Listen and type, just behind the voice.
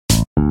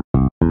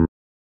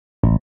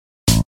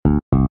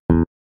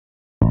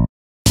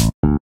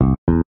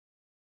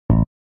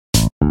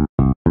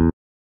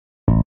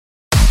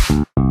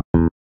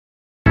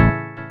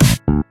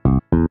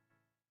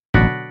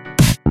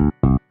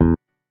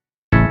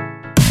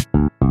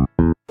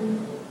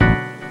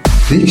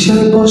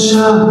রিকশায়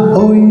বসা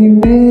ওই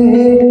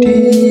মেয়েটি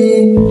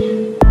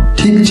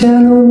ঠিক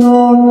যেন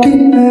নটি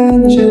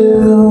অ্যাঞ্জেল।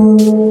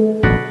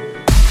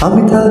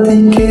 আমি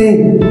তাদিকে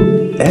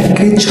এক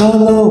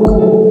ঝলক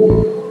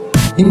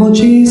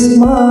ইমোজি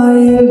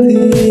স্মাইল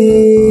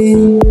দিই।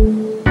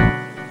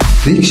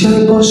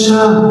 রিকশায়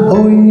বসা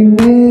ওই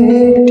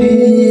মেয়েটি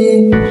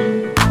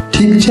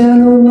ঠিক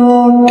যেন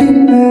নটি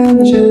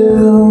অ্যাঞ্জেল।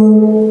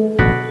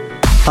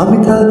 আমি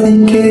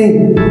তাদিকে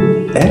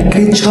এক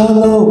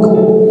ঝলক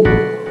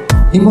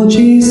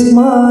ইমোজি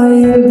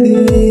স্মাইল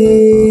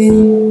দিই।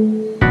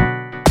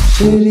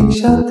 সে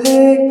রিকশা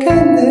থেকে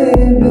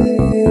নেমে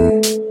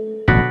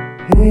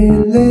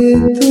হেলে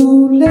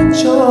তুলে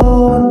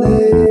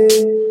চলে।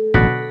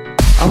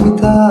 আমি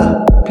তার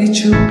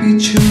পিছু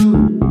পিছু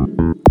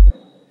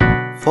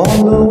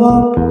ফলো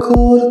আপ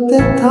করতে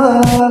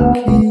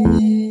থাকি।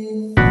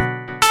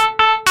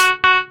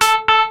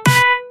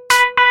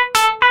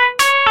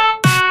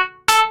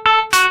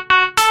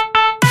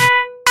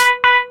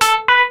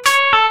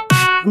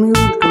 আমি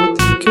উল্টো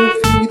দিকে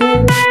ফিরে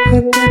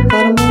হেঁটে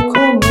তার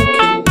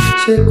মুখোমুখি।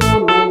 সে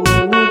কোনো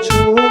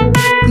মনোযোগ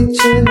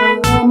দিচ্ছে না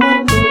আমার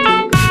প্রতি।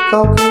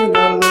 কাউকে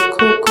না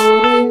লক্ষ্য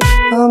করে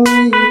আমি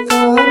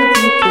তার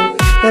দিকে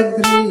এক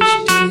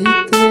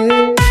দৃষ্টিতে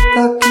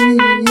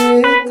তাকিয়ে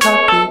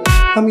থাকি।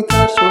 আমি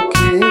তার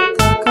চোখে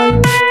তাকাই,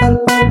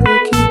 তারপর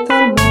দেখি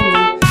তার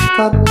মনে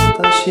তার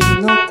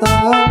উদাসীনতা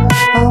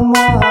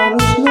আমার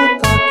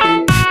উষ্ণতাকে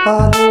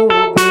আরো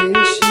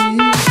বেশি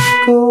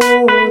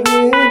করে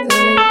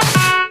দেয়।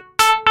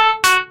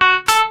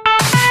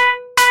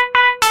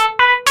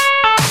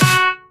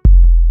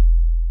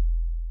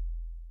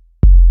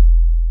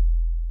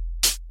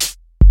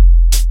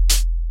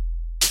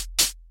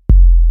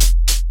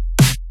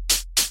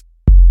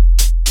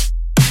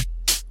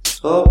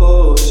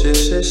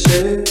 অবশেষে সে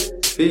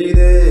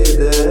ফিরে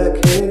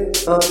দেখে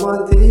আমার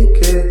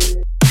দিকে।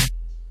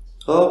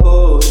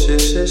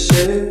 অবশেষে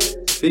সে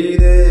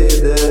ফিরে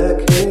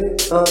দেখে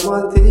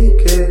আমার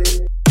দিকে।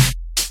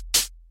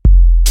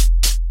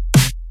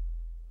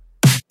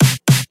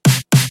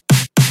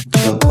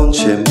 যখন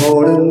সে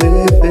মোড়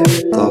নেবে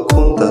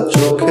তখন তার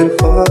চোখের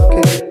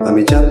ফাঁকে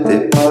আমি জানতে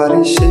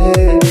পারি সে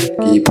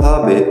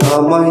কিভাবে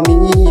আমায়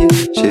নিয়ে।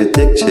 সে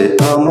দেখছে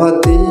আমার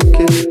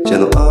দিকে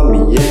যেন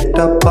আমি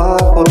একটা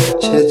পাগল।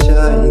 সে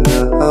চাই না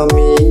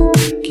আমি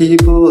কি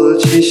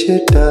বলছি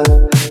সেটা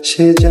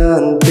সে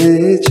জানতে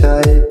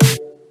চায়।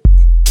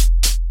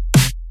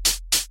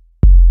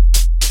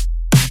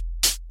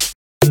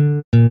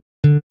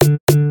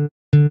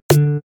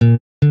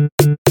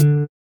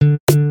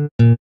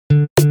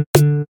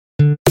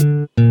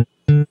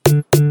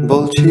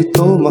 বলছি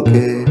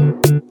তোমাকে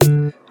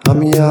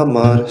আমি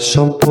আমার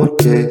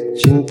সম্পর্কে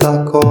চিন্তা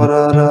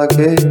করার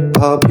আগে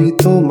ভাবি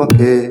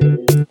তোমাকে।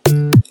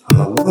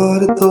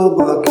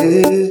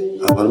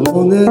 আমার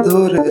মনে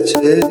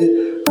ধরেছে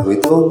আমি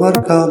তোমার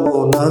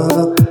কামনা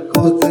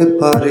করতে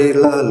পারি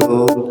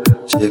লালন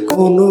যে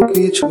কোনো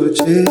কিছুর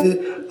চেয়ে।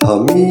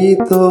 আমি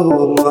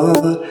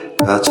তোমার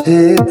কাছে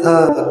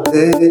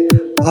থাকতে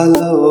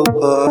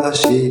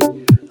ভালোবাসি।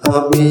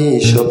 আমি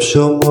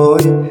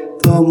সবসময়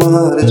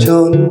তোমার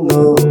জন্য।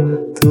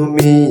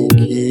 তুমি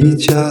কি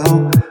চাও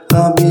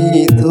আমি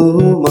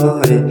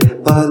তোমায়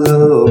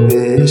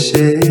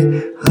ভালোবেসে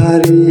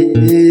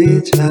হারিয়ে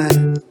যাই।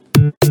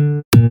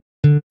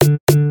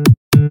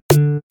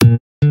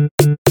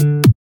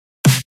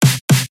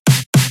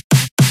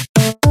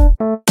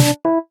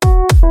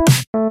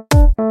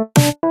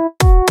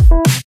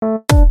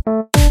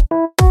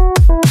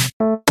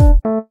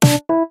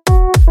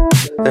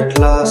 At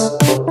last,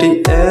 40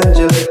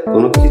 angel,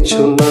 কোনো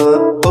কিছু না